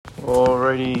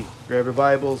Alrighty, grab your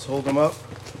Bibles, hold them up.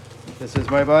 This is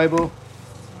my Bible,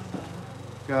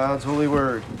 God's holy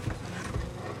word.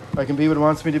 I can be what it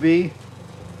wants me to be.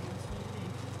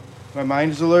 My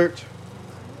mind is alert.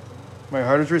 My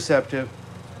heart is receptive.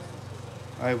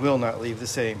 I will not leave the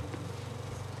same.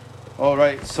 All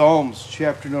right, Psalms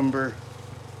chapter number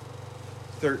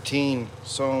 13.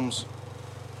 Psalms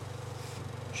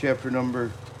chapter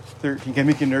number 13. Can I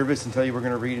make you nervous and tell you we're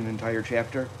going to read an entire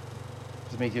chapter?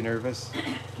 Does it make you nervous?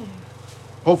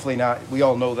 Hopefully not. We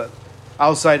all know that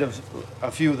outside of a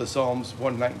few of the Psalms,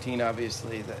 119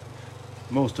 obviously, that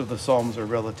most of the Psalms are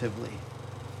relatively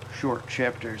short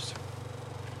chapters.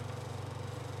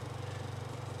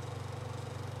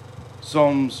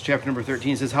 Psalms chapter number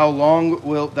 13 says, "How long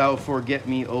wilt thou forget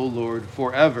me, O Lord,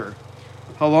 forever?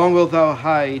 How long wilt thou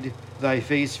hide thy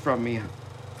face from me?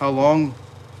 How long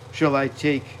shall I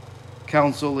take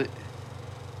counsel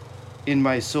in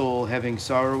my soul, having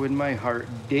sorrow in my heart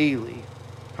daily?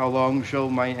 How long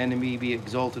shall my enemy be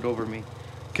exalted over me?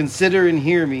 Consider and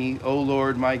hear me, O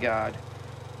Lord my God.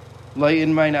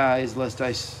 Lighten mine eyes, lest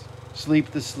I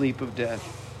sleep the sleep of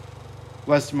death.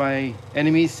 Lest my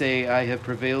enemies say, I have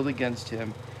prevailed against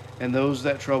him, and those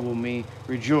that trouble me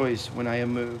rejoice when I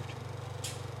am moved.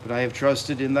 But I have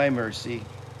trusted in thy mercy.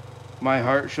 My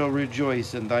heart shall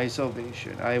rejoice in thy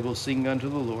salvation. I will sing unto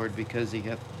the Lord, because he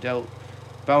hath dealt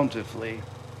bountifully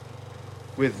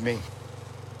with me."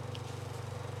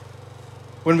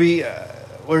 When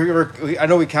I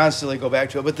know we constantly go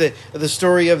back to it, but the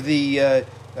story of the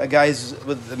guys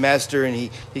with the master, and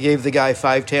he gave the guy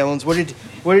 5 talents. What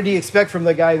did he expect from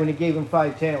the guy when he gave him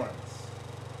 5 talents?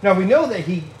 Now we know that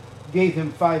he gave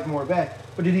him 5 more back,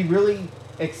 but did he really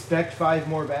expect 5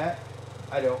 more back?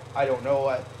 I don't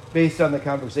know. Based on the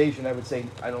conversation, I would say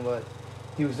I don't know that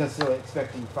he was necessarily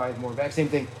expecting 5 more back. Same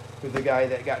thing with the guy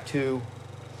that got 2.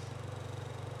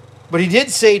 But he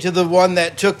did say to the one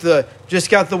that just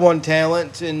got the 1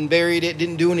 talent and buried it,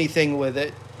 didn't do anything with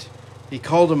it, he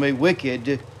called him a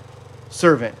wicked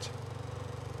servant.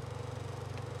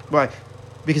 Why?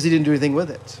 Because he didn't do anything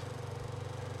with it.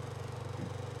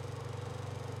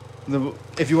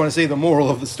 If you want to say the moral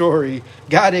of the story,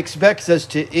 God expects us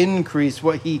to increase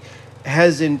what he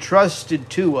has entrusted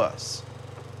to us,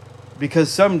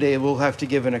 because someday we'll have to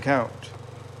give an account.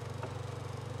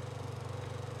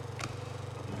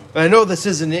 I know this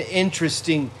is an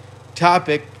interesting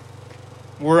topic.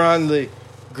 We're on the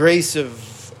grace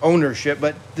of ownership,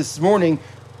 but this morning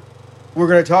we're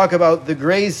going to talk about the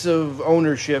grace of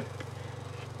ownership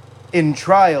in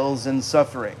trials and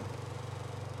suffering.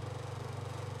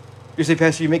 You say,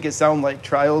 Pastor, you make it sound like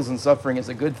trials and suffering is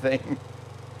a good thing.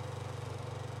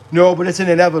 No, but it's an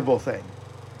inevitable thing.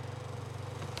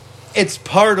 It's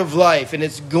part of life, and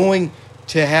it's going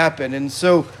to happen. And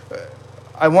so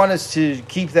I want us to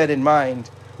keep that in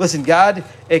mind. Listen, God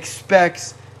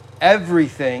expects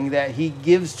everything that he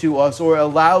gives to us or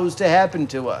allows to happen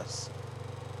to us,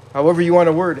 however you want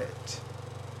to word it.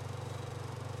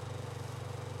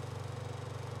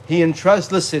 He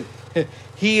entrusts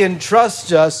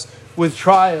us with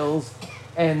trials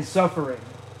and suffering.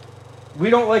 We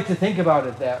don't like to think about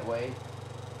it that way.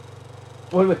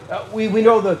 We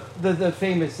know the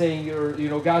famous saying,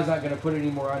 God's not going to put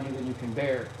any more on you than you can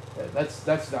bear.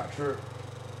 That's not true.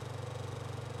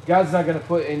 God's not going to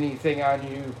put anything on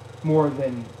you more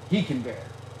than he can bear.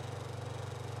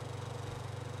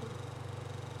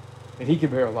 And he can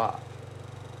bear a lot.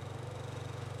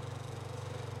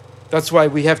 That's why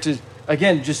we have to,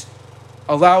 again, just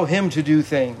allow him to do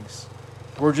things.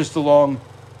 We're just along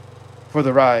for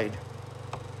the ride.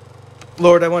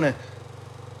 Lord, I want to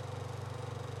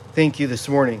thank you this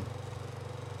morning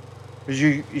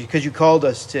because you called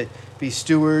us to be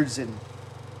stewards and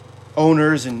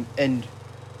owners and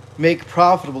make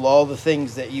profitable all the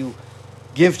things that you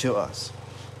give to us.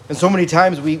 And so many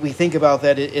times we think about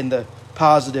that in the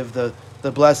positive,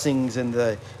 the blessings and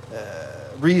the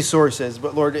resources,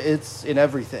 but Lord, it's in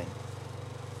everything.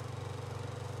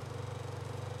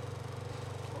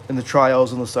 In the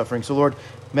trials and the suffering. So Lord,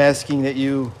 I'm asking that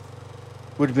you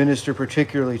would minister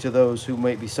particularly to those who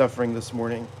might be suffering this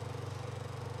morning.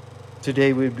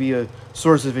 Today would be a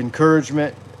source of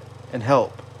encouragement and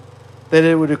help. That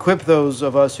it would equip those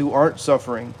of us who aren't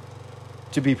suffering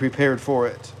to be prepared for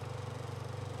it.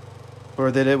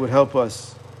 Or that it would help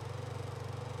us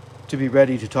to be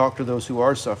ready to talk to those who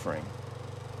are suffering.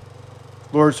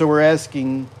 Lord, so we're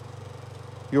asking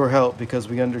your help because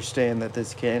we understand that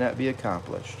this cannot be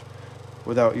accomplished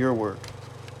without your work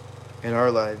in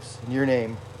our lives. In your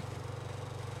name,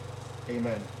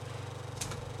 amen.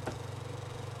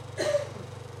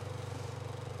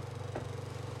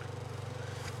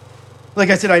 like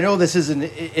I said, I know this is an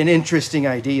interesting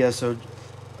idea, so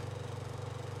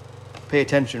pay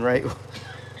attention, right?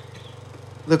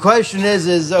 The question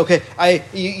is okay,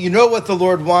 you know what the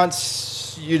Lord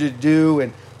wants you to do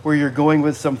and where you're going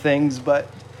with some things, but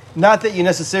not that you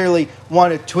necessarily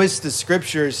want to twist the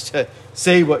scriptures to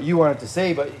say what you want it to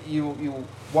say, but you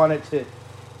want it to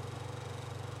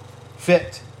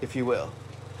fit, if you will.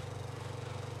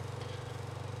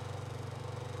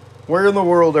 Where in the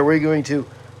world are we going to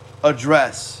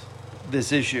address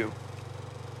this issue?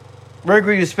 We're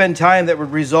going to spend time that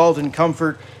would result in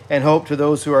comfort and hope to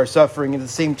those who are suffering, and at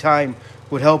the same time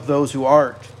would help those who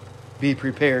aren't be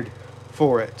prepared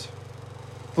for it.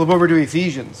 Flip over to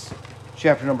Ephesians,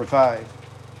 chapter number 5.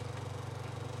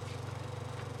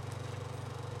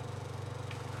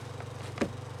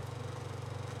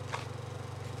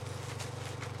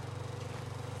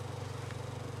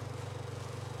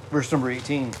 Verse number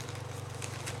 18.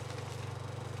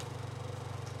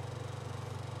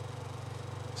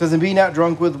 It says, "And be not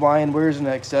drunk with wine, where is in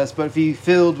excess, but be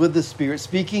filled with the Spirit,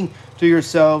 speaking to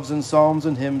yourselves in psalms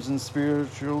and hymns and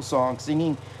spiritual songs,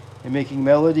 singing and making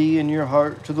melody in your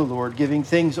heart to the Lord, giving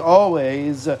thanks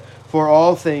always for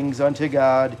all things unto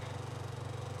God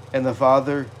and the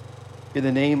Father, in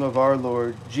the name of our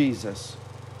Lord Jesus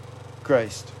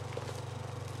Christ."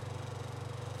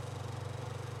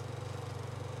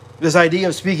 This idea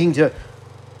of speaking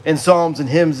in psalms and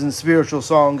hymns and spiritual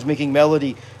songs, making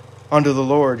melody unto the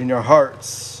Lord in your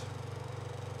hearts.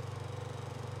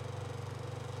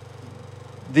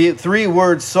 The three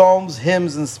words, psalms,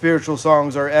 hymns, and spiritual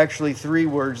songs, are actually three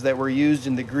words that were used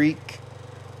in the Greek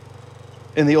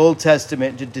in the Old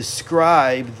Testament to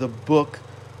describe the book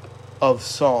of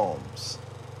Psalms.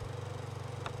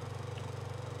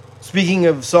 Speaking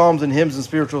of psalms and hymns and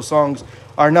spiritual songs,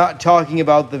 are not talking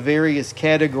about the various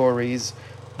categories,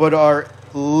 but are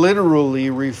literally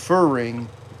referring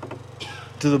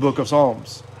to the book of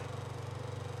Psalms.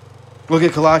 Look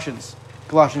at Colossians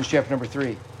chapter number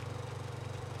 3.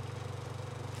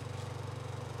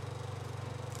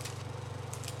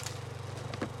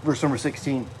 Verse number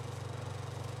 16.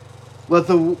 "Let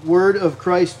the word of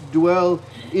Christ dwell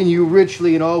in you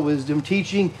richly in all wisdom,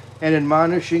 teaching and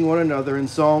admonishing one another in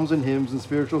psalms and hymns and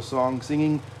spiritual songs,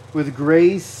 singing with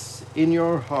grace in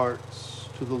your hearts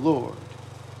to the Lord."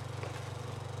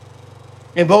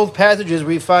 In both passages,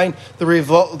 we find the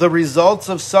results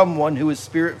of someone who is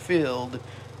Spirit-filled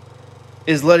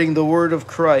is letting the word of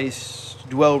Christ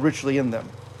dwell richly in them.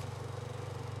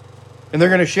 And they're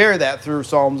going to share that through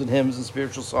psalms and hymns and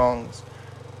spiritual songs.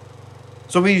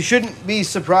 So we shouldn't be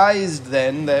surprised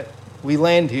then that we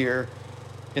land here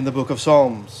in the book of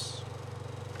Psalms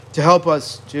to help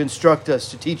us, to instruct us,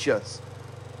 to teach us.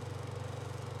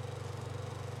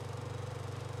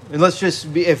 And let's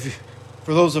just be,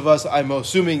 for those of us, I'm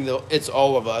assuming it's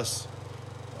all of us,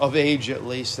 of age at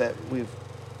least, that we've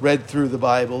read through the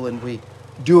Bible and we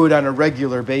do it on a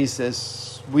regular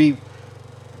basis, we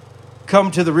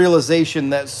come to the realization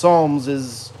that Psalms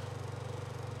is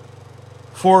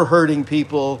for hurting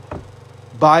people,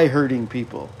 by hurting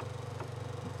people.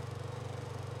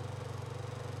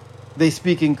 They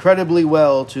speak incredibly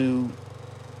well to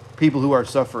people who are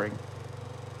suffering.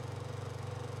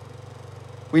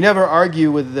 We never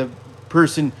argue with the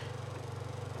person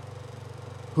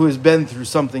who has been through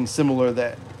something similar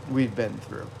that we've been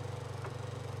through.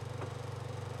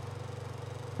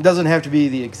 It doesn't have to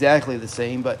be exactly the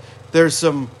same, but there's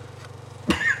some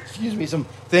some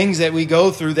things that we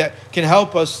go through that can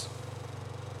help us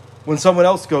when someone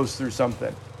else goes through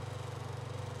something.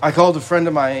 I called a friend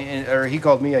of mine, or he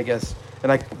called me, I guess,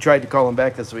 and I tried to call him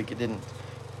back this week. It didn't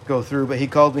go through, but he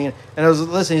called me, and I was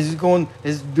listening.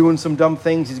 He's doing some dumb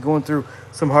things. He's going through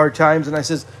some hard times, and I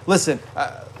says, "Listen,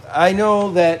 I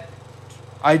know that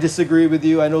I disagree with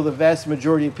you. I know the vast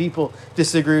majority of people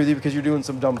disagree with you because you're doing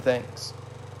some dumb things.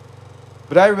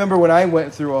 But I remember when I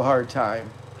went through a hard time,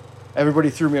 everybody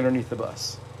threw me underneath the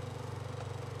bus.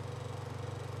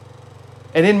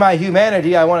 And in my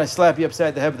humanity, I want to slap you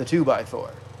upside the head with a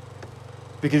 2x4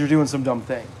 because you're doing some dumb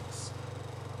things.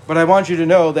 But I want you to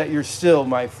know that you're still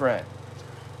my friend."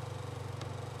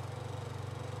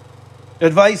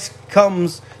 Advice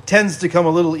tends to come a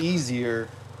little easier.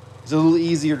 It's a little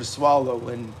easier to swallow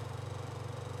when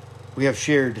we have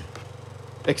shared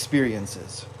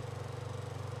experiences.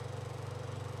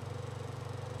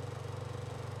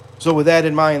 So with that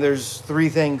in mind, there's three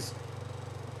things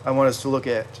I want us to look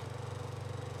at.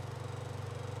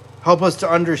 Help us to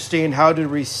understand how to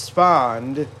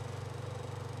respond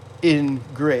in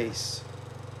grace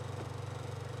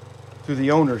through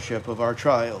the ownership of our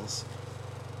trials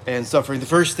and suffering. The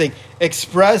first thing,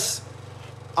 express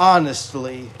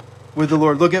honestly with the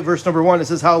Lord. Look at verse number 1. It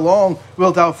says, how long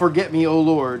wilt thou forget me, O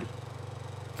Lord?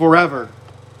 Forever.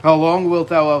 How long wilt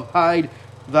thou hide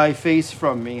thy face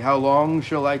from me? How long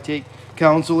shall I take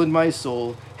counsel in my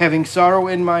soul, having sorrow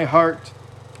in my heart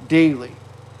daily?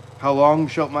 How long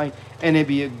shall my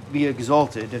enemy be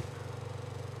exalted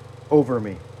over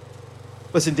me?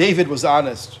 Listen, David was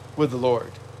honest with the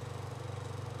Lord.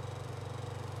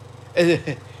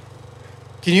 He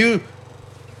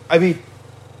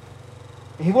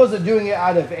wasn't doing it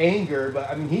out of anger,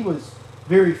 but he was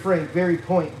very frank, very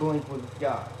point blank with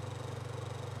God.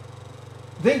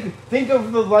 Think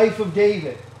of the life of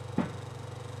David.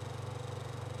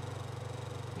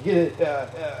 You get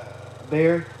a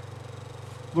bear.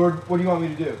 Lord, what do you want me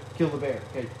to do? Kill the bear.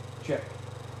 Okay, check.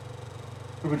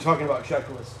 We've been talking about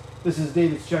checklists. This is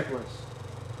David's checklist.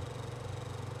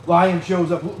 Lion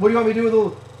shows up. What do you want me to do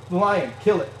with the lion?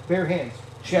 Kill it. Bare hands.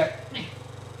 Check.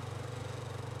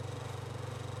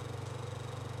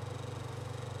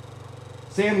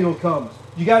 Samuel comes.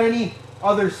 You got any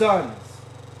other sons?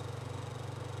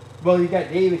 Well, you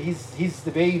got David. He's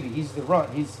the baby. He's the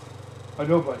runt. He's a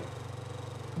nobody.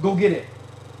 Go get it.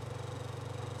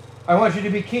 I want you to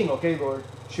be king. Okay, Lord.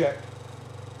 Check.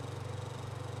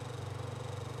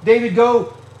 David,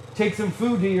 go take some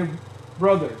food to your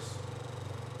brothers.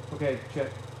 Okay, check.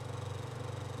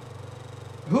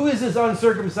 Who is this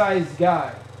uncircumcised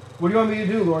guy? What do you want me to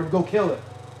do, Lord? Go kill it.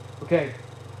 Okay,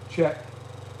 check.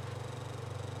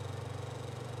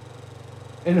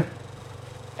 And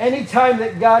any time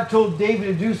that God told David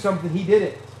to do something, he did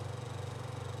it.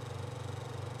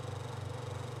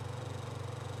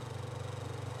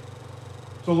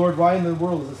 So, Lord, why in the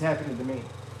world is this happening to me?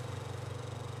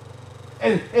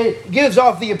 And it gives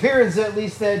off the appearance, at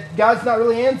least, that God's not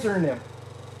really answering him.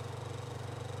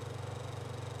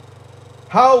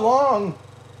 How long?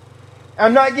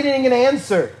 I'm not getting an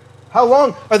answer. How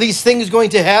long are these things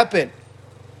going to happen?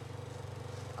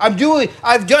 I've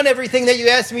done everything that you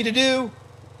asked me to do.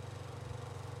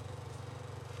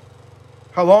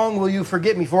 How long will you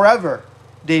forget me? Forever,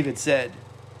 David said.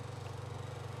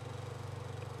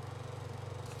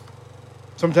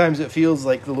 Sometimes it feels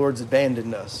like the Lord's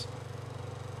abandoned us.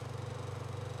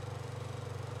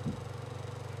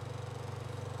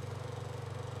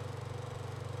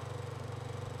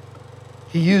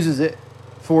 He uses it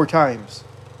 4 times.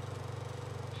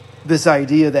 This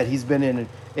idea that he's been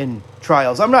in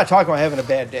trials. I'm not talking about having a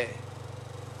bad day.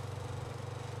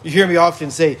 You hear me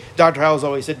often say, Dr. Howells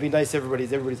always said, be nice to everybody's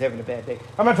having a bad day.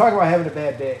 I'm not talking about having a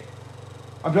bad day.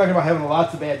 I'm talking about having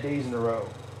lots of bad days in a row.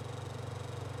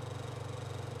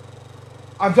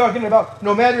 I'm talking about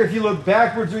no matter if you look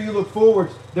backwards or you look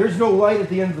forwards, there's no light at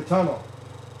the end of the tunnel.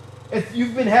 If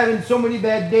you've been having so many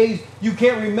bad days, you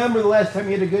can't remember the last time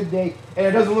you had a good day, and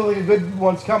it doesn't look like a good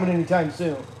one's coming anytime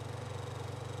soon.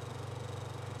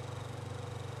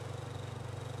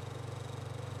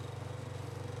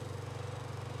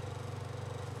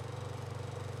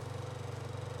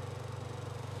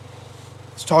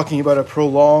 It's talking about a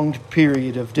prolonged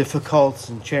period of difficulties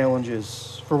and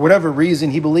challenges. For whatever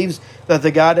reason, he believes that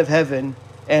the God of heaven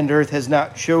and earth has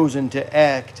not chosen to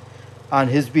act on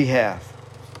his behalf.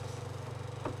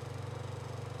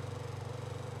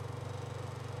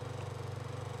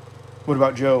 What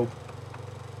about Job?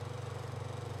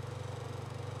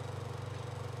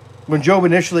 When Job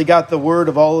initially got the word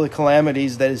of all the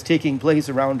calamities that is taking place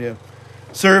around him,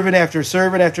 servant after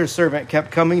servant after servant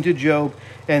kept coming to Job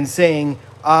and saying,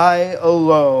 I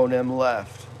alone am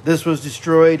left. This was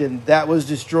destroyed and that was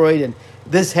destroyed and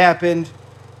this happened.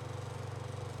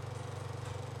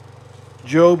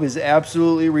 Job is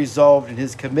absolutely resolved in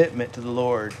his commitment to the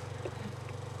Lord.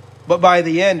 But by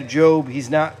the end, Job, he's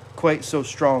not quite so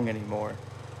strong anymore.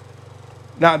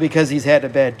 Not because he's had a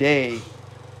bad day,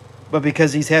 but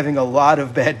because he's having a lot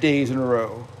of bad days in a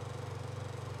row.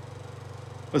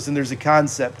 Listen, there's a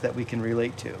concept that we can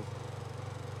relate to.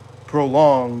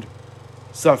 Prolonged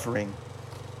suffering.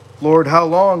 Lord, how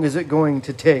long is it going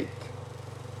to take?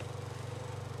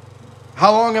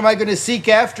 How long am I going to seek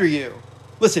after you?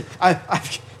 Listen,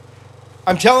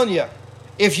 I'm telling you,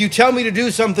 if you tell me to do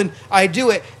something, I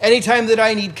do it. Anytime that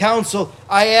I need counsel,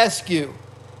 I ask you.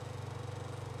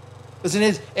 Listen,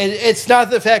 it's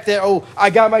not the fact that, I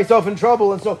got myself in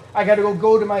trouble and so I got to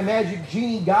go to my magic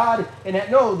genie God. And that,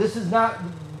 no, this is not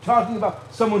talking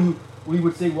about someone who we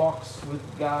would say walks with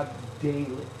God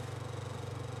daily.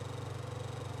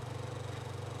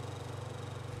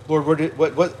 Lord,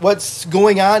 what's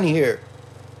going on here?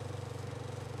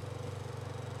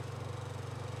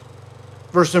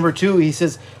 Verse number 2, he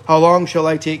says, how long shall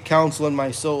I take counsel in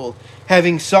my soul,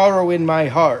 having sorrow in my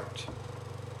heart?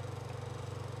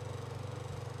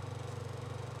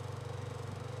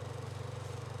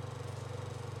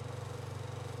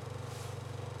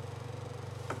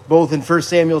 both in 1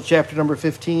 Samuel chapter number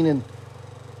 15 and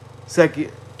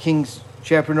 2 Kings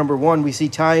chapter number 1, we see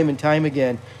time and time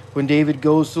again when David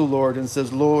goes to the Lord and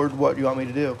says, Lord, what do you want me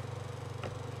to do?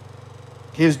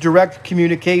 His direct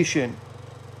communication.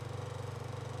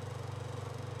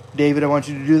 David, I want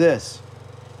you to do this.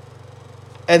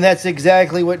 And that's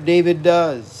exactly what David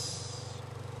does.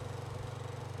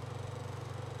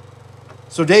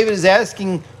 So David is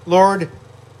asking, Lord,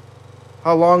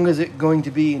 how long is it going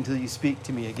to be until you speak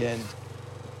to me again?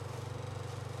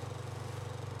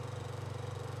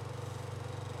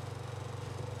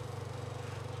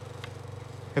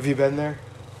 Have you been there?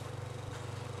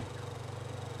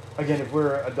 Again, if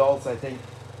we're adults, I think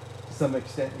to some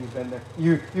extent you've been there.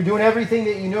 You're doing everything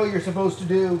that you know you're supposed to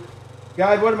do.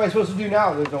 God, what am I supposed to do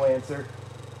now? There's no answer.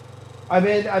 I'm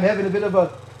having a bit of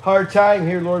a hard time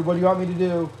here, Lord. What do you want me to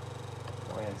do?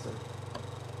 No answer.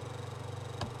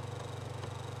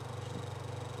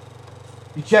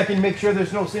 You check and make sure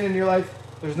there's no sin in your life.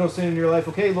 There's no sin in your life.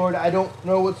 Okay, Lord, I don't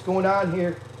know what's going on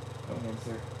here. No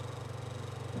answer.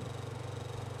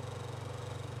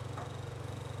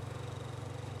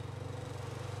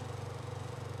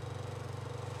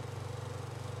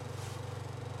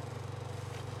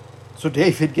 So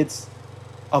David gets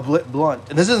a bit blunt.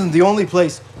 And this isn't the only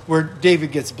place where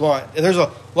David gets blunt. And there's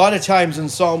a lot of times in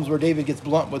Psalms where David gets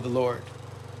blunt with the Lord.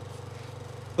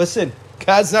 Listen,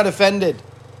 God's not offended.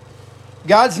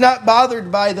 God's not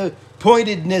bothered by the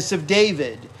pointedness of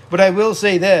David. But I will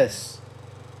say this.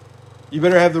 You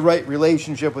better have the right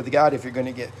relationship with God if you're going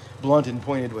to get blunt and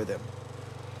pointed with him.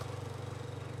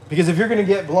 Because if you're going to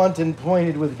get blunt and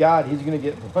pointed with God, he's going to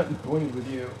get blunt and pointed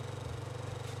with you.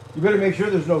 You better make sure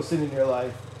there's no sin in your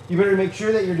life. You better make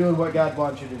sure that you're doing what God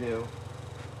wants you to do.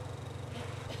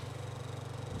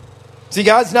 See,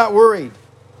 God's not worried.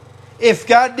 If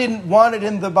God didn't want it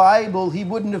in the Bible, he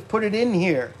wouldn't have put it in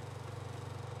here.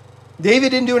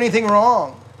 David didn't do anything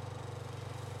wrong.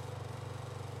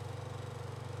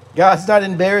 God's not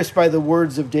embarrassed by the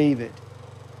words of David.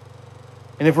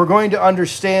 And if we're going to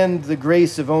understand the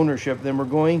grace of ownership, then we're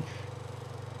going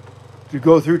to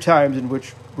go through times in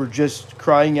which we're just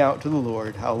crying out to the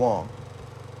Lord, how long?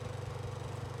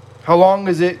 How long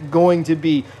is it going to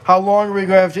be? How long are we going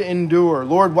to have to endure?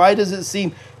 Lord, why does it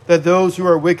seem that those who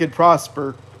are wicked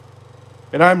prosper,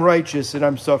 and I'm righteous and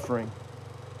I'm suffering?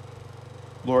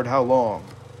 Lord, how long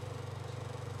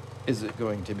is it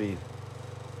going to be?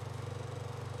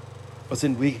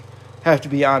 Listen, we have to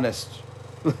be honest.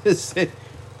 Listen,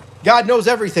 God knows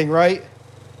everything, right?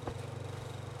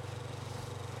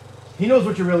 He knows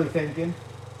what you're really thinking.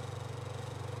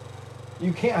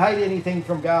 You can't hide anything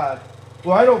from God.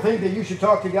 Well, I don't think that you should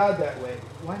talk to God that way.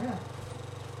 Why not?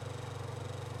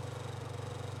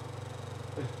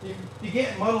 You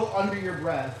can't muddle under your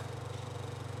breath.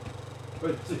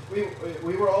 But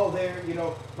we were all there, you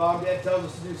know, Mom, Dad tells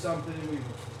us to do something,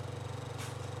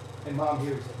 and Mom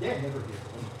hears it. Dad never hears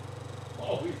it.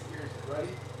 Always hears it, right?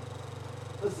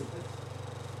 Listen,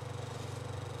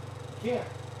 you can't.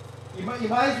 You might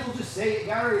as well just say it.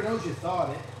 God already knows you thought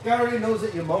it. God already knows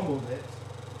that you mumbled it.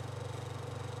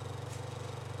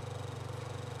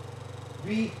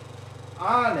 Be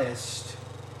honest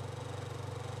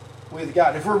with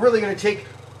God. If we're really going to take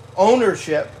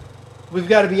ownership, we've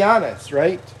got to be honest,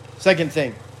 right? Second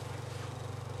thing.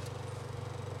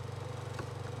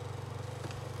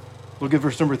 Look at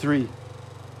verse number 3.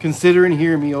 Consider and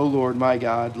hear me, O Lord, my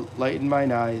God. Lighten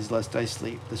mine eyes, lest I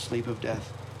sleep, the sleep of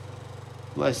death.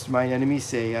 Lest mine enemies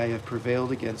say, I have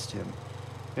prevailed against him.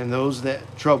 And those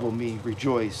that trouble me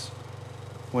rejoice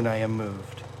when I am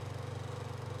moved.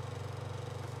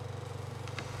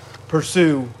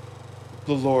 Pursue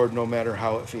the Lord no matter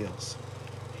how it feels.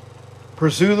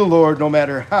 Pursue the Lord no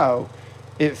matter how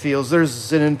it feels.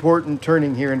 There's an important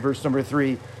turning here in verse number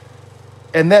 3.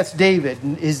 And that's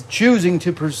David is choosing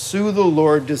to pursue the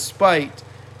Lord despite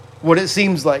what it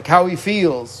seems like, how he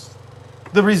feels.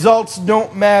 The results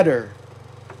don't matter.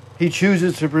 He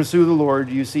chooses to pursue the Lord,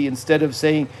 you see, instead of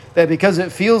saying that because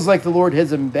it feels like the Lord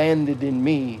has abandoned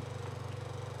me,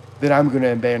 then I'm going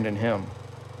to abandon him.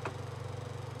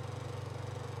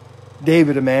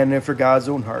 David, a man after God's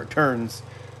own heart, turns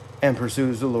and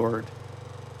pursues the Lord.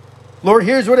 Lord,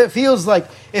 here's what it feels like.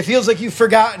 It feels like you've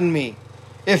forgotten me.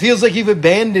 It feels like you've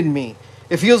abandoned me.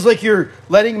 It feels like you're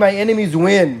letting my enemies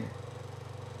win.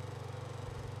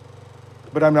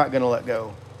 But I'm not going to let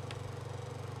go.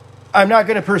 I'm not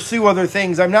going to pursue other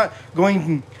things. I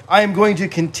am going to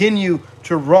continue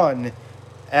to run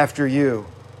after you.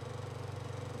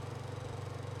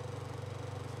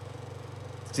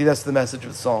 See, that's the message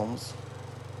of the Psalms.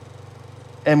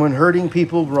 And when hurting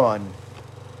people run,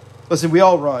 listen, we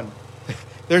all run.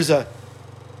 There's a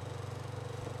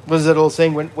What is that old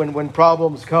saying? When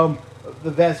problems come,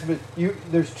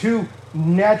 there's two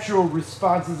natural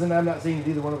responses, and I'm not saying that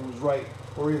either one of them was right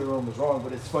or either one was wrong,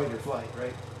 but it's fight or flight,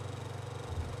 right?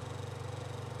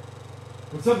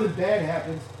 When something bad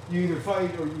happens, you either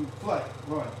fight or you flight,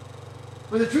 run.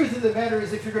 But the truth of the matter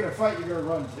is, if you're going to fight, you're going to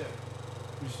run too.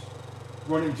 You're just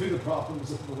running to the problems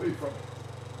and away from it.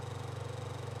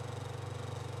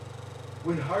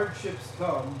 When hardships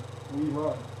come, we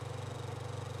run.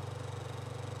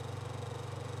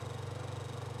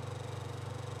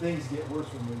 Things get worse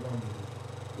when we run to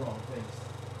the wrong things.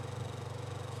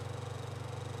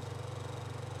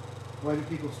 Why do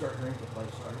people start drinking?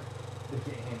 Life started. They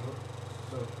can't handle it.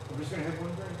 So I'm just going to have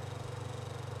one drink.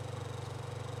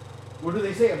 What do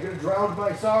they say? I'm going to drown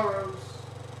my sorrows.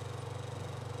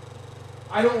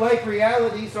 I don't like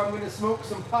reality, so I'm going to smoke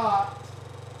some pot.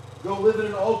 Go live in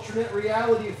an alternate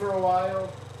reality for a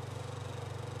while.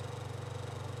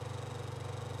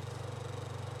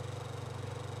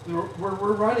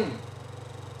 We're running.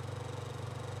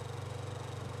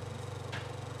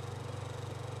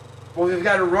 Well, we've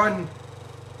got to run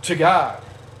to God.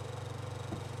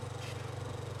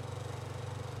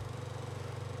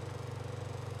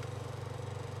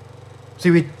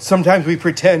 See, sometimes we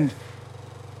pretend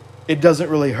it doesn't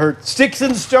really hurt. Sticks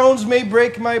and stones may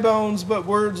break my bones, but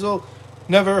words will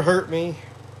never hurt me.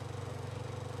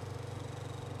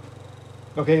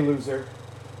 Okay, loser.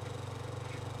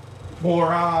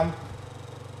 Moron.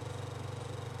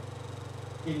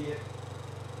 Idiot.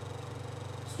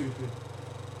 Stupid.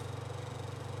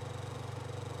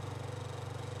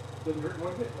 Doesn't hurt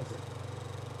one bit, does it?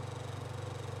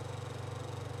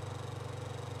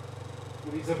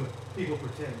 Well, these other people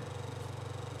pretend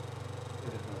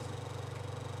that it doesn't.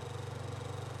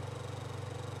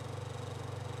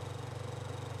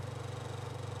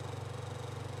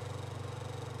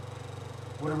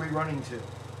 What are we running to?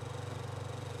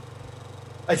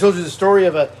 I told you the story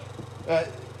of a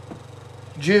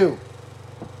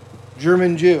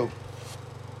German Jew.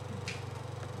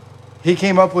 He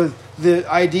came up with the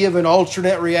idea of an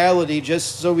alternate reality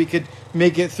just so we could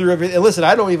make it through everything. And listen,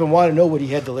 I don't even want to know what he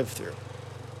had to live through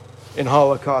in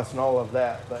Holocaust and all of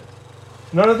that. But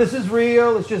none of this is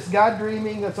real. It's just God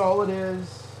dreaming. That's all it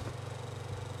is.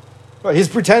 But he's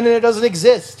pretending it doesn't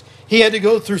exist. He had to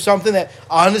go through something that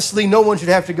honestly no one should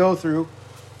have to go through.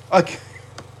 A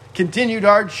continued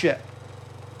hardship.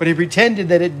 But he pretended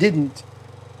that it didn't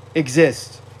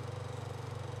exist.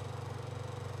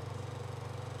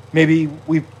 Maybe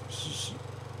we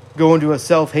go into a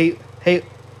self-hate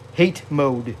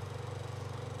mode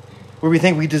where we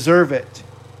think we deserve it.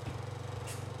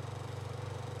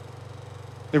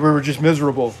 That we were just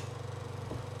miserable.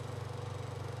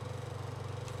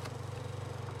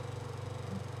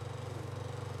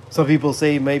 Some people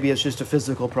say maybe it's just a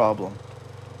physical problem.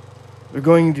 They're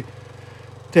going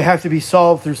to have to be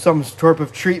solved through some sort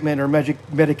of treatment or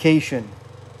medication.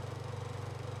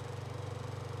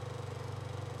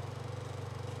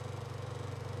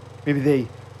 Maybe they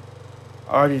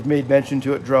already made mention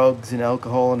to it, drugs and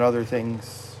alcohol and other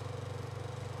things.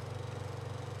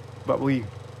 But we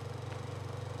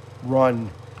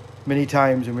run many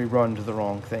times and we run to the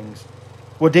wrong things.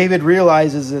 What David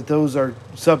realizes is that those are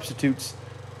substitutes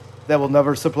that will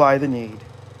never supply the need.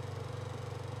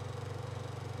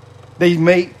 They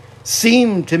may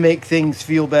seem to make things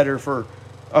feel better for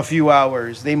a few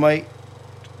hours. They might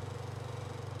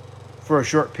for a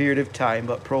short period of time,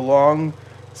 but prolonged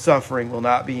suffering will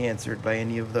not be answered by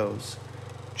any of those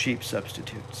cheap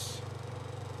substitutes.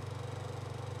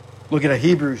 Look at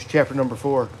Hebrews chapter number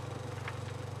 4.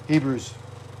 Hebrews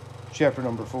chapter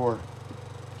number 4.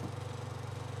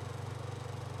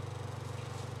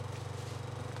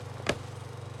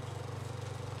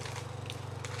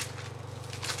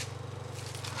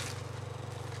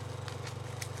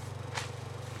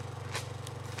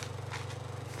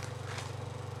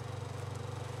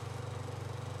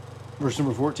 Verse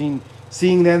number 14,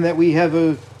 seeing then that we have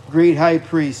a great high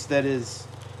priest that is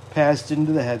passed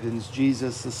into the heavens,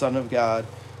 Jesus, the Son of God,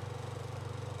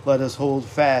 let us hold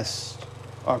fast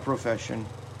our profession.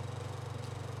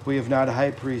 We have not a high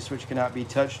priest which cannot be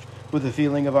touched with the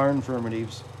feeling of our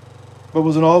infirmities, but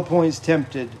was in all points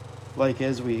tempted, like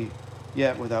as we,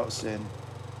 yet without sin.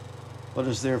 Let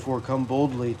us therefore come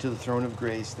boldly to the throne of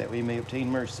grace, that we may obtain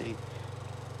mercy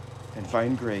and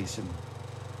find grace and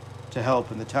to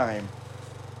help in the time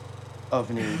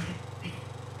of need.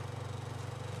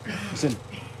 Listen,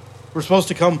 we're supposed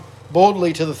to come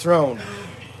boldly to the throne.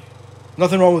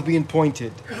 Nothing wrong with being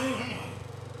pointed.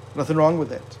 Nothing wrong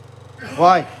with it.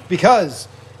 Why? Because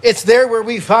it's there where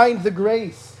we find the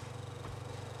grace,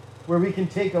 where we can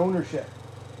take ownership.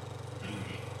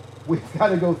 we've got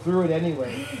to go through it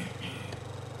anyway.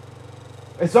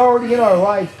 It's already in our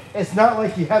life. It's not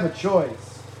like you have a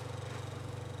choice.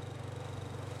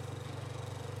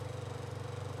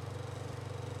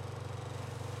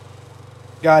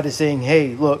 God is saying,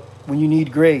 hey, look, when you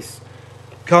need grace,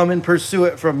 come and pursue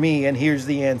it from me, and here's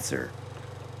the answer.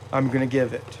 I'm going to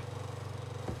give it.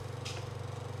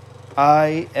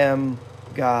 I am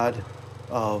God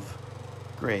of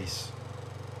grace.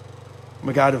 I'm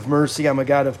a God of mercy. I'm a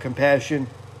God of compassion.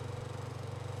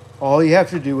 All you have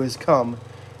to do is come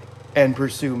and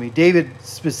pursue me. David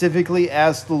specifically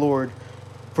asked the Lord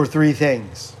for 3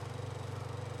 things.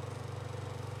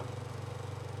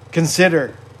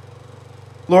 Consider.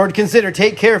 Lord, consider.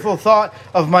 Take careful thought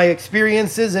of my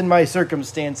experiences and my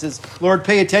circumstances. Lord,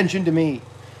 pay attention to me.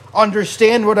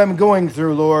 Understand what I'm going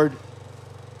through, Lord.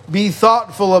 Be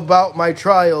thoughtful about my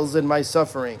trials and my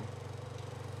suffering.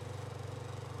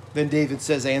 Then David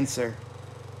says, answer.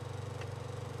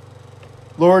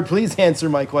 Lord, please answer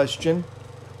my question.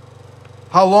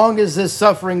 How long is this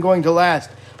suffering going to last?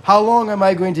 How long am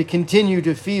I going to continue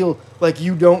to feel like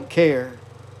you don't care?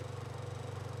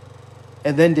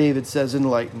 And then David says,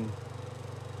 enlighten.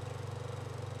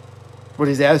 What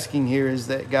he's asking here is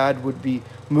that God would be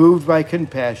moved by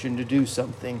compassion to do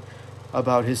something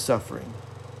about his suffering.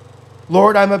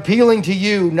 Lord, I'm appealing to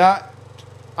you, not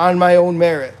on my own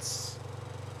merits.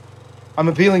 I'm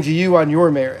appealing to you on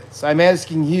your merits. I'm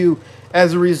asking you,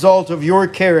 as a result of your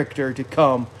character, to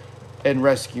come and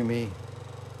rescue me.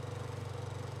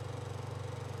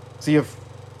 See, if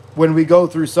when we go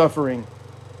through suffering,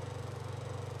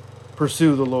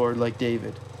 pursue the Lord like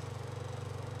David.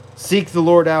 Seek the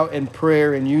Lord out in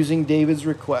prayer and using David's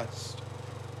request,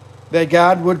 that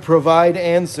God would provide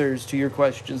answers to your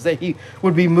questions, that he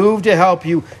would be moved to help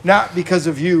you, not because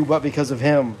of you, but because of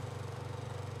him.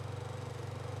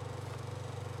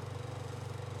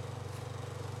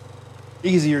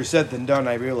 Easier said than done,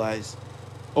 I realize.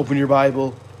 Open your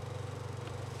Bible,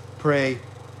 pray.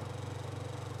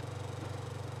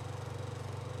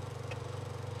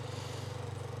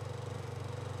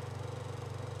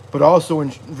 But also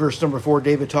in verse number 4,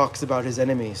 David talks about his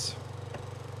enemies.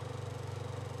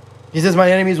 He says,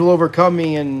 my enemies will overcome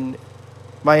me and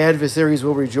my adversaries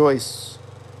will rejoice.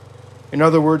 In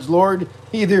other words, Lord,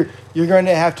 either you're going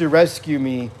to have to rescue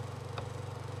me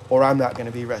or I'm not going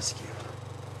to be rescued.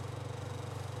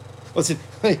 Listen,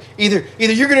 either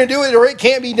you're going to do it or it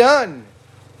can't be done.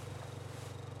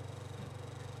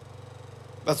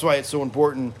 That's why it's so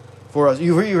important for us.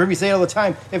 You heard me say it all the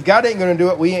time. If God ain't going to do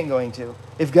it, we ain't going to.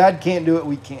 If God can't do it,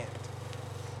 we can't.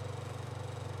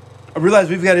 I realize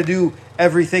we've got to do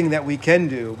everything that we can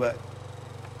do, but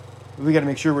we got to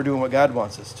make sure we're doing what God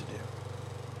wants us to do.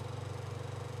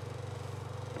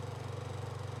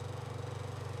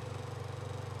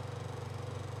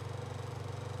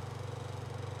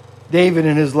 David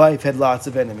in his life had lots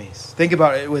of enemies. Think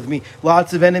about it with me.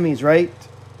 Lots of enemies, right?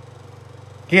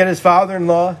 He had his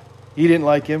father-in-law. He didn't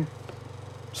like him.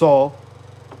 Saul.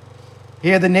 He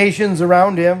had the nations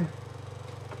around him.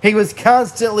 He was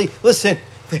constantly, listen,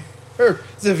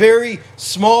 it's a very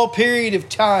small period of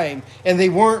time, and they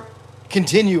weren't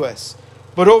continuous.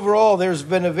 But overall, there's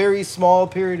been a very small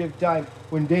period of time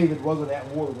when David wasn't at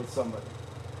war with somebody.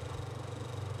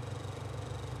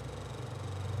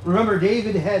 Remember,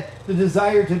 David had the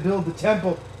desire to build the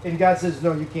temple, and God says,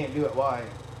 no, you can't do it. Why?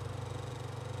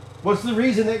 What's the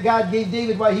reason that God gave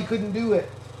David why he couldn't do it?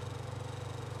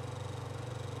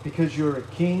 Because you're a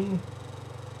king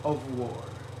of war.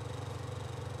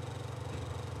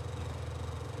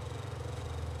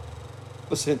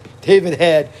 Listen, David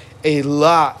had a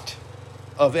lot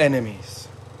of enemies.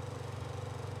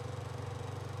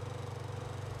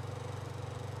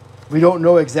 We don't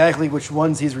know exactly which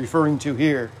ones he's referring to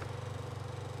here.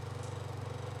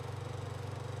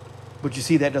 But you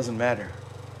see, that doesn't matter.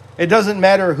 It doesn't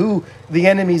matter who the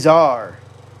enemies are.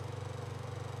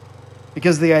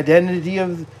 Because the identity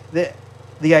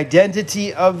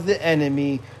of the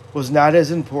enemy was not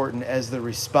as important as the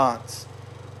response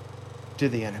to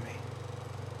the enemy.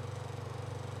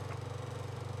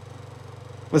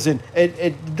 Listen,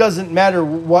 it doesn't matter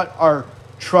what our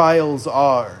trials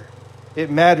are. It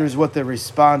matters what the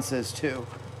response is to.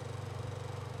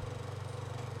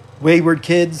 Wayward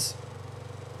kids,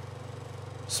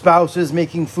 spouses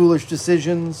making foolish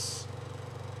decisions,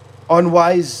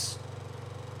 unwise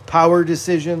power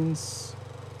decisions,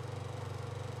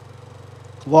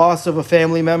 loss of a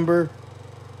family member,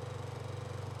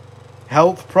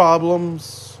 health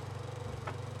problems,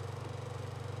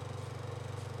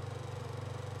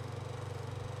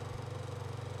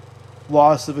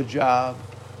 loss of a job.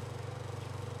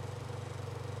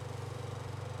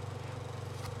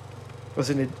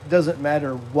 Listen, it doesn't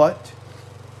matter what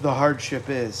the hardship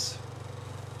is.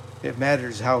 It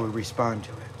matters how we respond to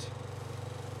it.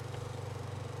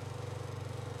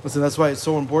 Listen, that's why it's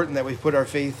so important that we put our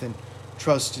faith and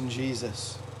trust in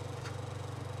Jesus.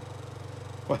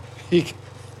 If he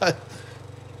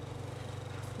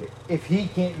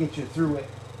can't get you through it,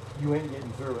 you ain't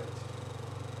getting through it.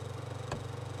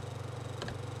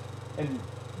 And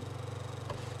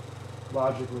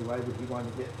logically, why would he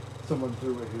want to get someone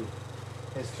through it who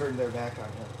has turned their back on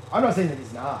him? I'm not saying that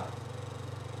he's not.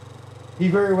 He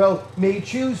very well may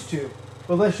choose to.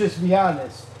 But let's just be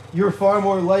honest. You're far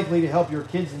more likely to help your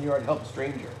kids than you are to help a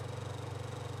stranger.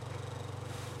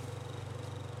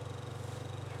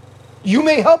 You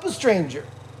may help a stranger.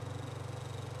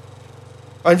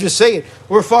 I'm just saying,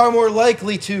 we're far more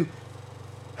likely to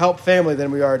help family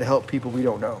than we are to help people we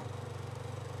don't know.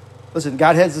 Listen,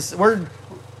 God has this. We're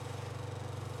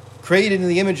created in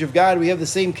the image of God. We have the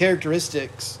same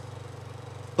characteristics.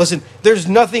 Listen, there's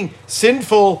nothing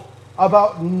sinful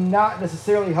about not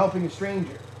necessarily helping a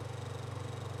stranger.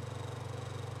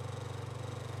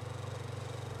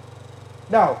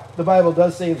 Now, the Bible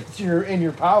does say that you're in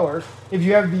your power, if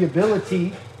you have the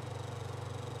ability.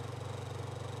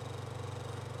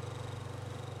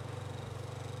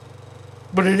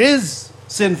 But it is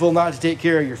sinful not to take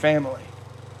care of your family.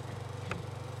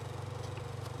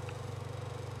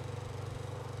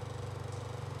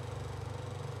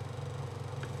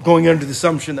 Going under the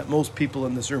assumption that most people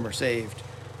in this room are saved.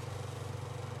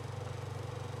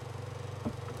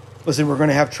 Listen, we're going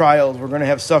to have trials. We're going to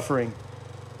have suffering.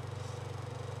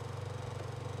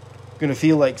 We're going to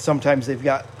feel like sometimes they've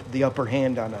got the upper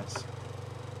hand on us.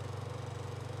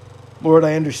 Lord,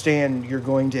 I understand you're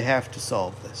going to have to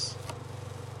solve this.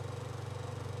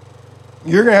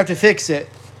 You're going to have to fix it.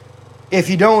 If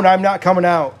you don't, I'm not coming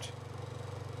out.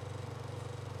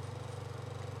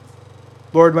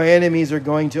 Lord, my enemies are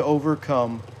going to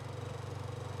overcome,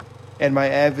 and my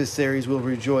adversaries will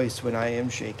rejoice when I am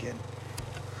shaken.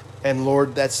 And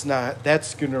Lord, that's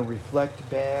going to reflect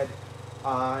bad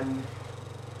on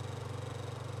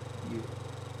you.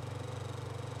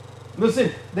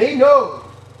 Listen, they know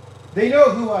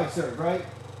who I serve, right?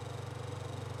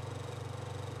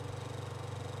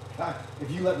 God, if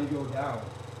you let me go down,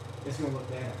 it's going to look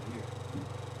bad on you.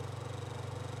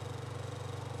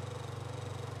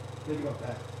 Think about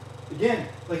that. Again,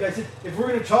 like I said, if we're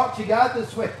going to talk to God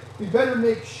this way, we better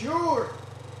make sure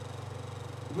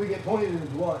if we get pointed in the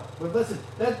blood. But listen,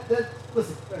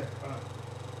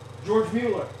 George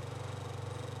Mueller,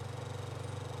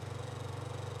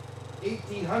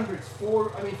 1800s,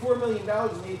 $4 million in the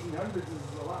 1800s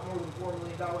is a lot more than $4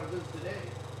 million is today.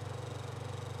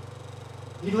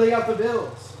 He'd lay out the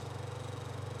bills.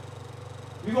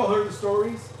 We've all heard the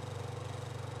stories.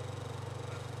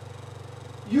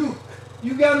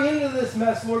 You got me into this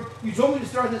mess, Lord. You told me to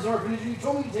start this orphanage. You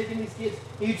told me to take in these kids.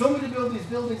 And you told me to build these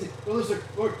buildings. Well, listen,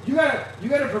 Lord, you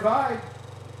gotta provide.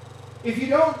 If you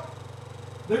don't,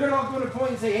 they're going to all go to a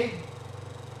point and say, hey,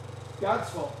 God's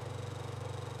fault.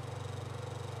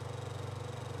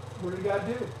 What did God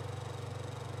do?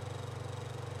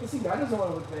 Listen, God doesn't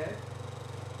want to look bad.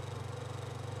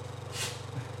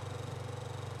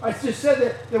 I just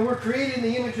said that we're created in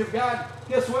the image of God.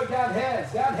 Guess what God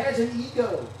has? God has an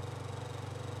ego.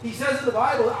 He says in the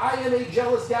Bible, I am a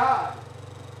jealous God.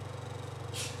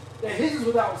 That his is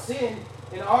without sin,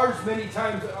 and ours many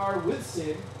times are with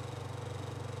sin.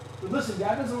 But listen,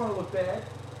 God doesn't want to look bad.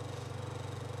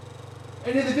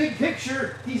 And in the big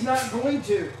picture, he's not going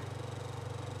to.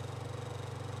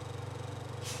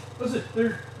 Listen,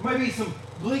 there might be some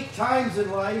bleak times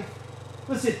in life.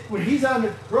 Listen, when he's on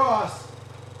the cross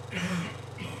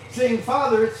saying,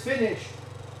 Father, it's finished,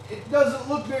 it doesn't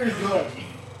look very good.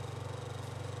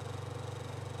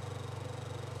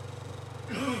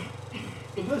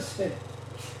 But listen,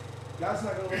 God's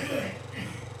not going to look bad.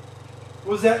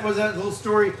 Was that little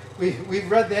story?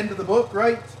 We've read the end of the book,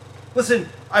 right? Listen,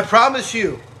 I promise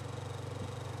you,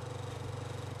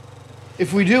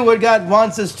 if we do what God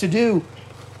wants us to do,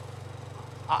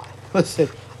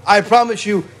 I promise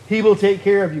you, he will take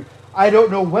care of you. I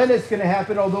don't know when it's going to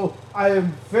happen, although I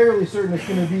am fairly certain it's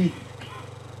going to be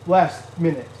last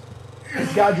minute.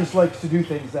 Because God just likes to do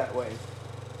things that way.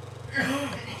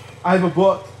 I have a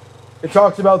book. It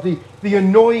talks about the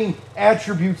annoying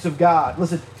attributes of God.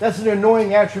 Listen, that's an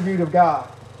annoying attribute of God.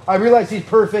 I realize he's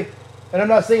perfect, and I'm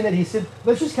not saying that he's sin.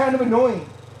 That's just kind of annoying.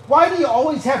 Why do you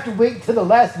always have to wait to the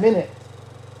last minute?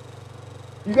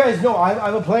 You guys know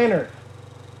I'm a planner.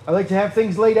 I like to have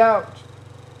things laid out.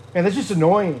 And that's just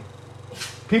annoying.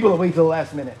 People that wait till the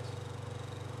last minute.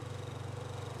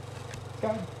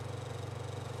 God.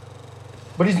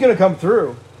 But he's going to come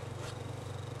through.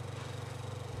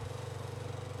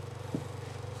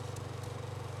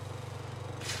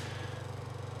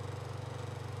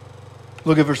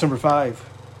 Look at verse number 5.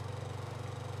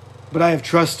 But I have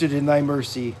trusted in thy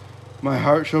mercy. My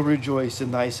heart shall rejoice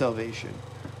in thy salvation.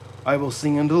 I will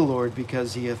sing unto the Lord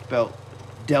because he hath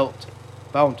dealt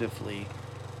bountifully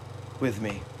with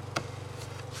me.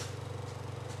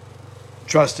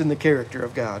 Trust in the character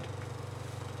of God.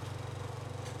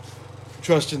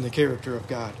 Trust in the character of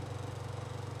God.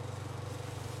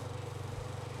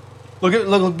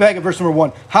 Look back at verse number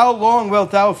 1. How long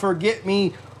wilt thou forget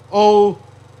me, O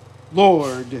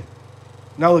Lord?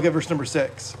 Now look at verse number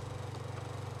 6.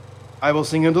 I will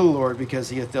sing unto the Lord because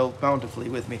he hath dealt bountifully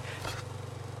with me.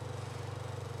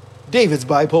 David's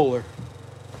bipolar.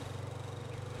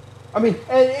 I mean,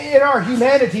 in our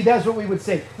humanity, that's what we would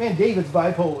say. Man, David's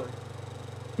bipolar.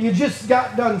 You just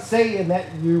got done saying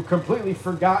that you completely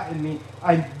forgotten me.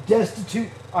 I'm destitute.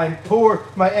 I'm poor.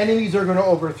 My enemies are going to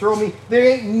overthrow me. There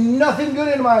ain't nothing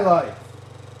good in my life.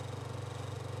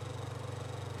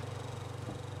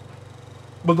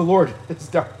 But the Lord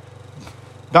is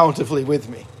bountifully with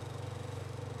me.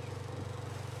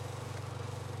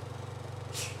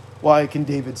 Why can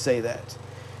David say that?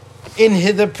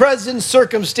 In the present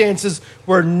circumstances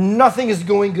where nothing is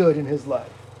going good in his life,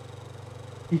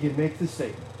 he can make the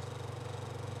statement,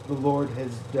 the Lord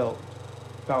has dealt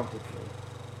bountifully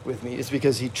with me. It's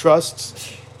because he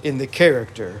trusts in the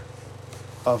character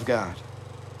of God.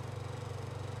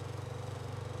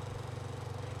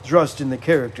 Trust in the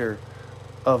character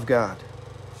of God.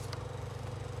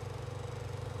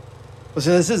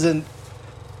 Listen, this isn't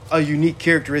a unique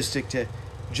characteristic to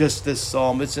just this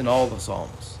psalm. It's in all the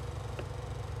psalms.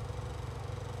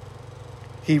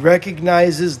 He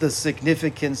recognizes the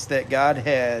significance that God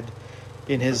had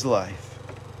in his life.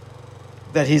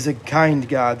 That he's a kind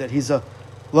God, that he's a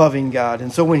loving God.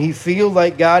 And so when he feels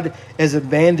like God has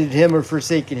abandoned him or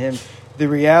forsaken him, the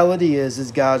reality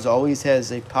is God always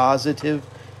has a positive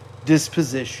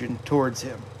disposition towards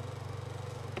him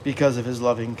because of his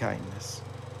loving kindness.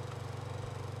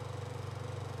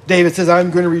 David says,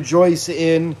 I'm going to rejoice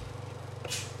in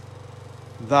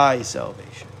thy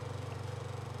salvation.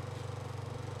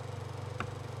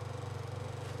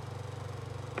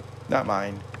 Not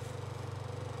mine.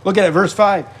 Look at it, verse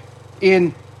 5.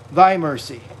 In thy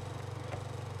mercy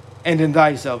and in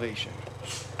thy salvation.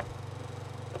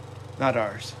 Not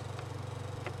ours.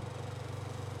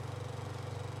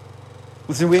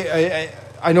 Listen,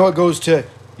 I know it goes to,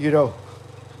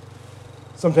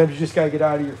 sometimes you just got to get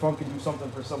out of your funk and do something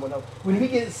for someone else. When we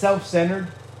get self-centered,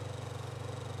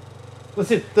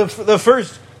 listen, the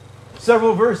first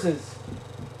several verses,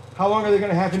 how long are they going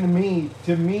to happen to me?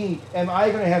 To me, am I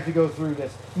going to have to go through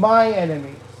this? My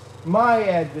enemies, my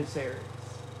adversaries.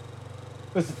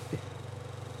 Listen,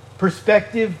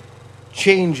 perspective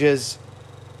changes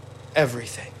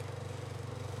everything.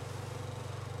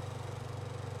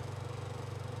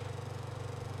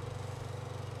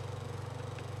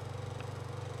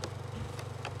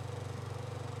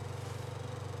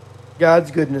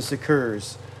 God's goodness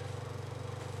occurs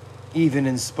even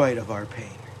in spite of our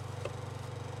pain.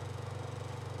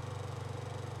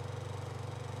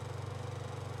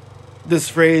 This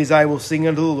phrase, I will sing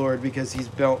unto the Lord because he's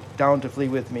bountifully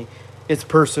with me. It's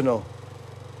personal.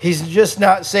 He's just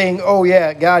not saying, oh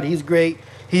yeah, God, he's great,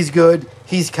 he's good,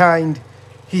 he's kind.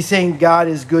 He's saying God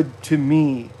is good to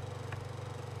me.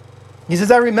 He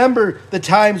says, I remember the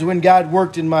times when God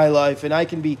worked in my life, and I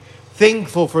can be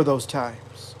thankful for those times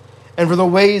and for the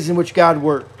ways in which God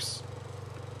works.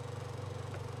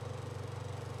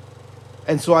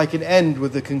 And so I can end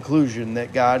with the conclusion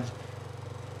that God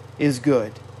is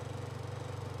good.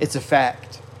 It's a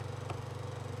fact.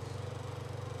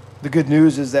 The good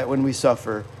news is that when we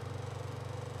suffer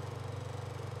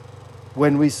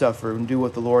and do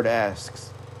what the Lord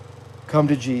asks, come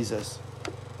to Jesus,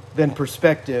 then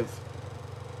perspective,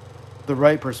 the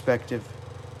right perspective,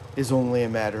 is only a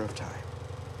matter of time.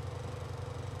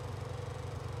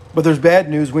 But there's bad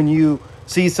news when you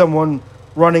see someone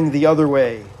running the other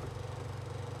way.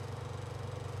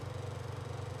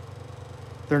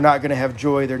 They're not going to have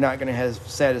joy. They're not going to have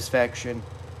satisfaction.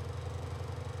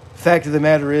 The fact of the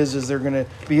matter is they're going to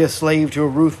be a slave to a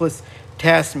ruthless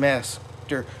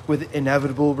taskmaster with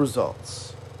inevitable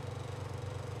results.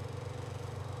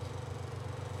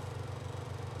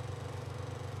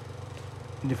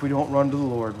 And if we don't run to the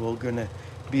Lord, we're going to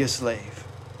be a slave.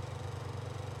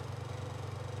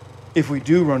 If we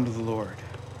do run to the Lord,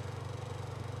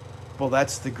 well,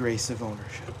 that's the grace of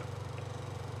ownership.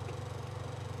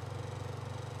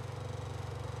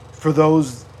 For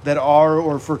those that are,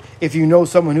 or for if you know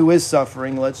someone who is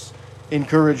suffering, let's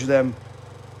encourage them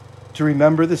to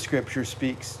remember the Scripture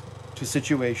speaks to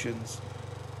situations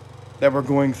that we're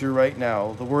going through right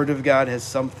now. The Word of God has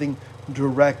something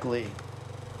directly.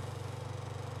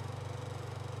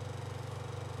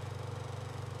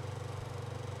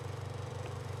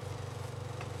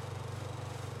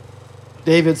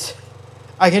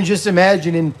 I can just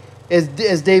imagine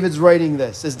as David's writing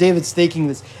this, as David's thinking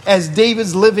this, as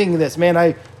David's living this, man,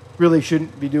 I really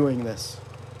shouldn't be doing this.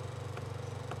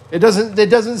 It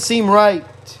doesn't seem right.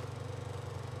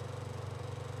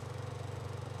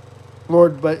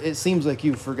 Lord, but it seems like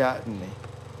you've forgotten me.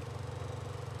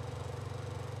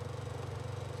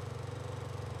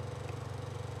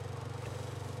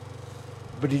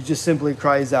 But he just simply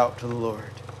cries out to the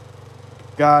Lord.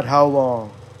 God, how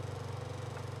long?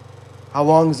 How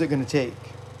long is it going to take?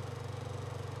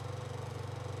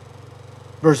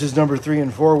 Verses number 3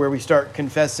 and 4, where we start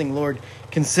confessing, Lord,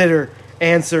 consider,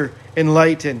 answer,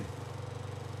 enlighten.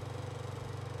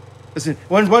 Listen,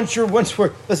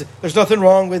 listen, there's nothing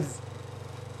wrong with,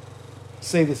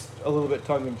 say this a little bit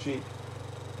tongue-in-cheek,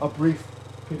 a brief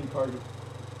pity party.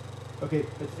 Okay,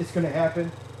 it's going to happen.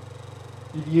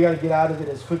 You got to get out of it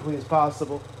as quickly as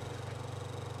possible.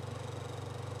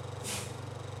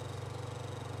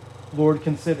 Lord,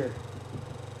 consider,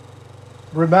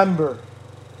 remember,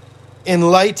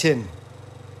 enlighten,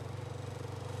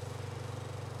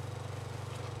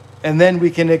 and then we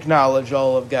can acknowledge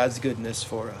all of God's goodness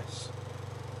for us.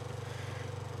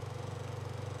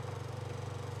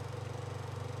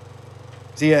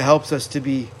 See, it helps us to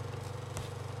be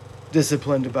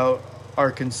disciplined about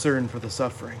our concern for the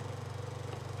suffering.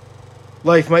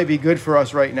 Life might be good for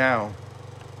us right now,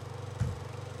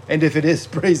 and if it is,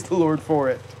 praise the Lord for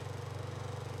it.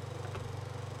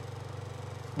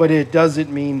 But it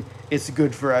doesn't mean it's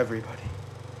good for everybody.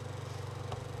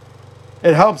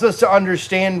 It helps us to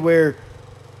understand where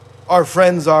our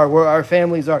friends are, where our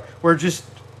families are, where just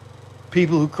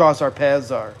people who cross our paths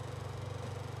are.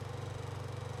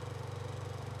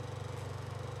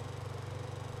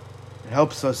 It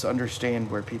helps us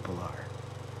understand where people are.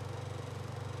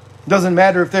 It doesn't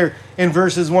matter if they're in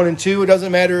verses 1 and 2. It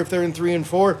doesn't matter if they're in 3 and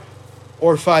 4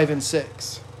 or 5 and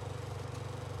 6.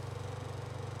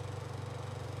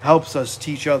 Helps us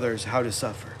teach others how to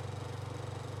suffer.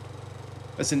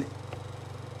 Listen,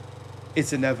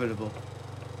 it's inevitable.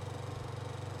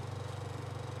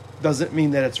 Doesn't mean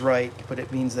that it's right, but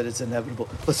it means that it's inevitable.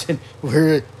 Listen,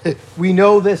 we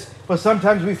know this, but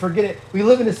sometimes we forget it. We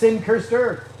live in a sin-cursed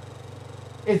earth.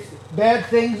 Bad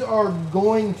things are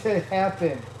going to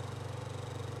happen.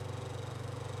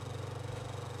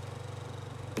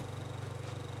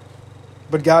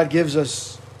 But God gives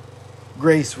us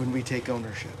grace when we take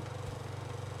ownership.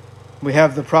 We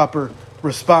have the proper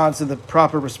response and the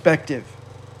proper perspective.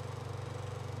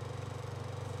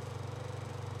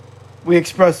 We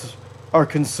express our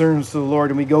concerns to the Lord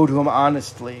and we go to Him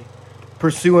honestly.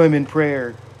 Pursue Him in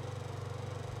prayer.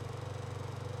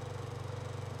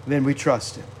 Then we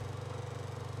trust Him.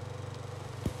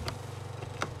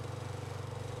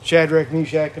 Shadrach,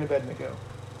 Meshach, and Abednego.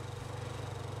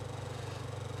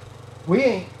 We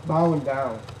ain't bowing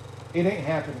down. It ain't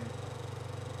happening.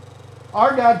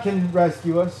 Our God can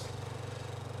rescue us.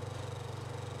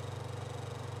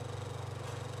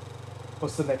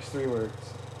 What's the next 3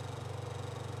 words?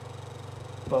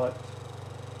 But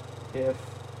if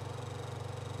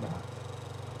not.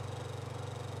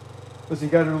 Listen,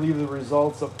 you got to leave the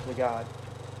results up to God.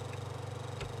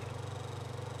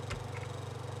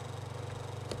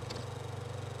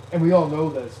 And we all know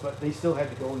this, but they still had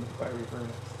to go into the fiery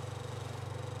furnace.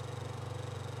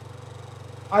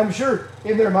 I'm sure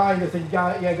in their mind they think,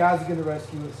 God's going to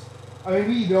rescue us. I mean,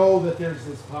 we know that there's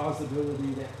this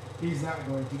possibility that He's not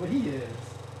going to, but He is.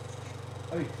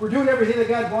 I mean, we're doing everything that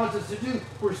God wants us to do.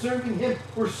 We're serving Him.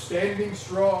 We're standing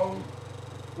strong.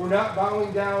 We're not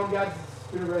bowing down. God's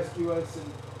going to rescue us.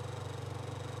 And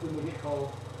when we get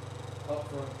called up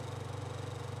front,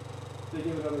 they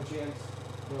give another chance.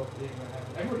 No, it ain't going to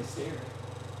happen. Everybody's staring.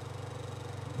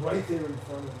 Right there in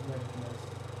front of Nebuchadnezzar.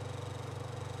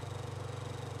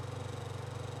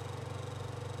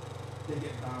 They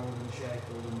get bound and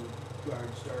shackled and the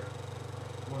guards start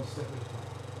one step at a time.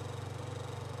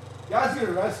 God's going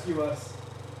to rescue us.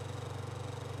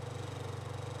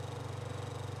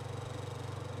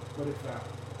 But if not,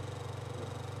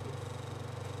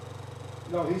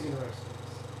 no, He's going to rescue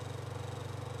us.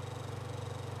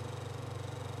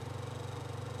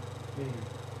 Maybe.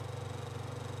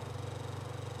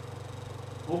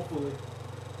 Hopefully.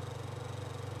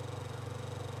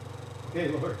 Okay,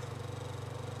 Lord.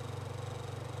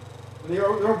 They're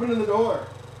opening the door.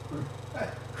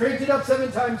 Cranked it up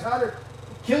 7 times hotter.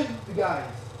 Killed the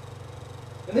guys.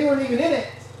 And they weren't even in it.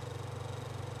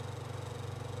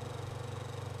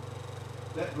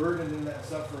 That burden and that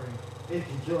suffering, it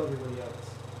can kill everybody else.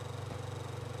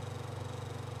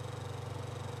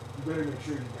 You better make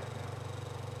sure you got God.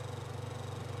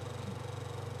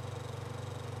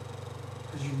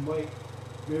 Because you might,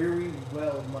 very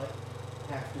well might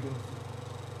have to go through it.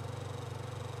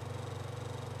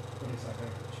 But it's not going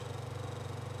to hurt you.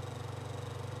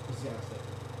 Because God's there.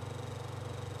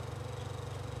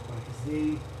 Because they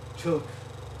took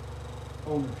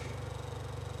ownership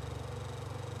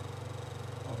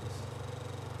of the suffering.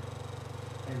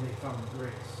 And they found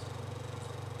grace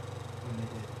when they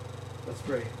did. Let's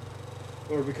pray.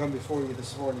 Lord, we come before you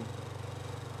this morning.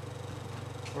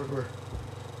 Lord, we're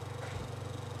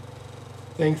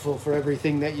thankful for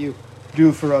everything that you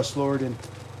do for us, Lord. And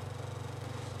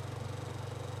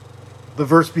the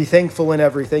verse, be thankful in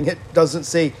everything, it doesn't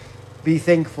say be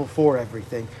thankful for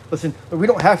everything. Listen, we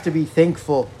don't have to be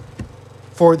thankful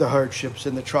for the hardships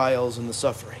and the trials and the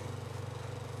suffering.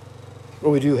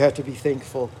 But we do have to be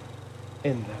thankful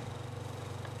in them.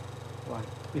 Why?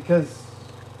 Because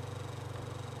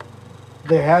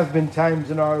there have been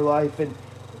times in our life, and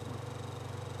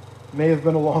may have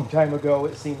been a long time ago,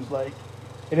 it seems like,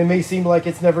 and it may seem like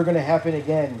it's never going to happen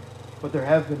again, but there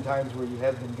have been times where you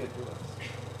have been good to us.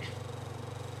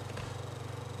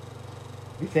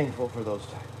 Be thankful for those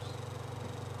times.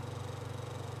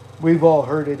 We've all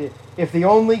heard it. If the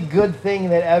only good thing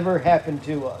that ever happened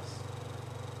to us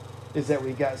is that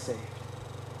we got saved,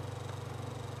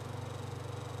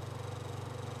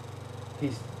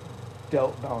 He's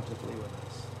dealt bountifully with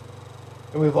us.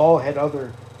 And we've all had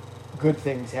other good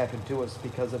things happen to us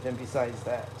because of Him besides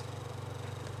that.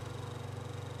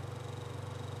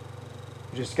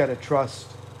 We just got to trust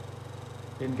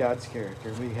in God's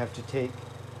character. We have to take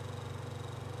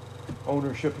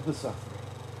ownership of the suffering,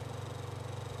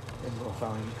 and we'll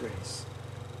find grace.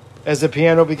 As the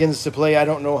piano begins to play, I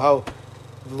don't know how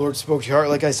the Lord spoke to your heart.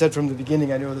 Like I said from the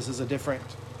beginning, I know this is a different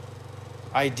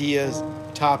idea,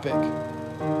 topic.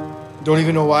 Don't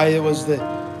even know why it was the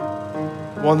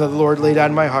one that the Lord laid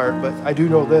on my heart, but I do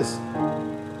know this.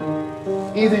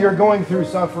 Either you're going through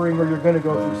suffering or you're going to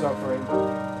go through suffering,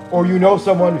 or you know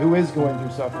someone who is going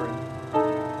through suffering.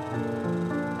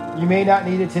 You may not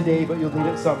need it today, but you'll need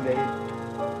it someday.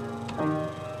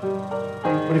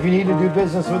 But if you need to do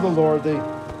business with the Lord, the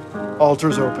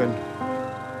altar's open.